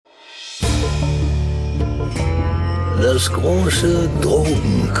Das große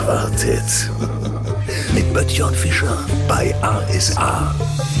Drogenquartett. Mit Böttcher Fischer bei R.SA.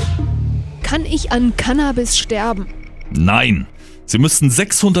 Kann ich an Cannabis sterben? Nein. Sie müssten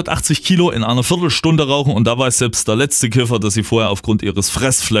 680 Kilo in einer Viertelstunde rauchen und da weiß selbst der letzte Kiffer, dass sie vorher aufgrund ihres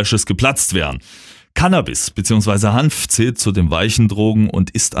Fressflashes geplatzt wären. Cannabis bzw. Hanf zählt zu den weichen Drogen und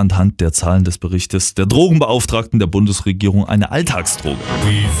ist anhand der Zahlen des Berichtes der Drogenbeauftragten der Bundesregierung eine Alltagsdroge.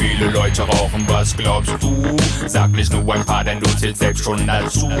 Wie viele Leute rauchen, was glaubst du? Sag nicht nur ein paar, denn du zählst selbst schon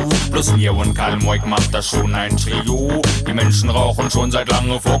dazu. Plus mir und Karl Moik macht das schon ein Trio. Die Menschen rauchen schon seit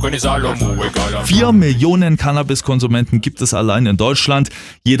lange vor König Salomo. 4 Millionen Cannabiskonsumenten gibt es allein in Deutschland.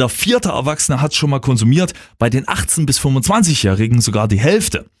 Jeder 4. Erwachsene hat es schon mal konsumiert, bei den 18- bis 25-Jährigen sogar die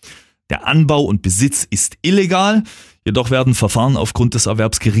Hälfte. Der Anbau und Besitz ist illegal, jedoch werden Verfahren aufgrund des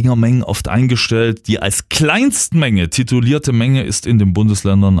Erwerbs geringer Mengen oft eingestellt. Die als Kleinstmenge titulierte Menge ist in den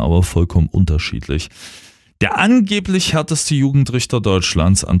Bundesländern aber vollkommen unterschiedlich. Der angeblich härteste Jugendrichter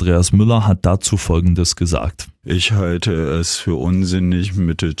Deutschlands, Andreas Müller, hat dazu Folgendes gesagt. Ich halte es für unsinnig,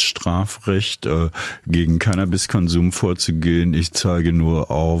 mittels Strafrecht gegen Cannabiskonsum vorzugehen. Ich zeige nur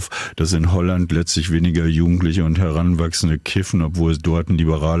auf, dass in Holland letztlich weniger Jugendliche und Heranwachsende kiffen, obwohl dort ein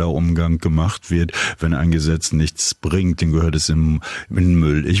liberaler Umgang gemacht wird. Wenn ein Gesetz nichts bringt, dann gehört es in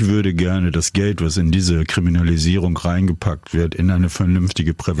Müll. Ich würde gerne das Geld, was in diese Kriminalisierung reingepackt wird, in eine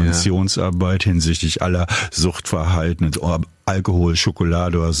vernünftige Präventionsarbeit hinsichtlich aller Suchtverhalten, Alkohol,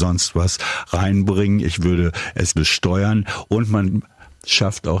 Schokolade oder sonst was reinbringen. Ich würde es besteuern und man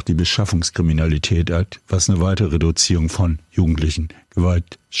schafft auch die Beschaffungskriminalität, was eine weitere Reduzierung von jugendlichen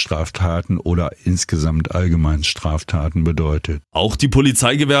Gewaltstraftaten oder insgesamt allgemeinen Straftaten bedeutet. Auch die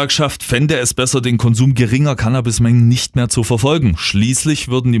Polizeigewerkschaft fände es besser, den Konsum geringer Cannabismengen nicht mehr zu verfolgen. Schließlich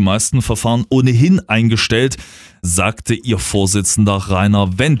würden die meisten Verfahren ohnehin eingestellt, sagte ihr Vorsitzender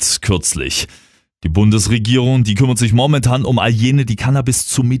Rainer Wendt kürzlich. Die Bundesregierung, die kümmert sich momentan um all jene, die Cannabis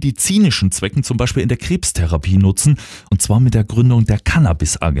zu medizinischen Zwecken, zum Beispiel in der Krebstherapie nutzen, und zwar mit der Gründung der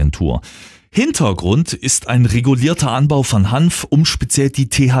Cannabis-Agentur. Hintergrund ist ein regulierter Anbau von Hanf, um speziell die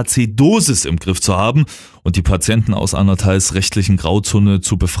THC-Dosis im Griff zu haben und die Patienten aus einer teils rechtlichen Grauzone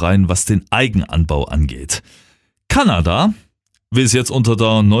zu befreien, was den Eigenanbau angeht. Kanada will es jetzt unter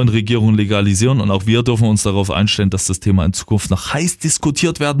der neuen Regierung legalisieren und auch wir dürfen uns darauf einstellen, dass das Thema in Zukunft noch heiß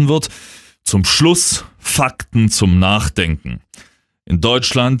diskutiert werden wird. Zum Schluss Fakten zum Nachdenken. In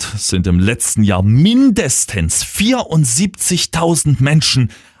Deutschland sind im letzten Jahr mindestens 74.000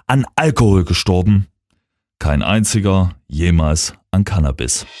 Menschen an Alkohol gestorben. Kein einziger jemals an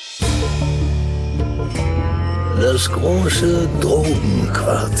Cannabis. Das große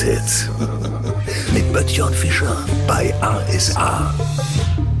Drogenquartett. Mit Böttcher Fischer bei R.SA.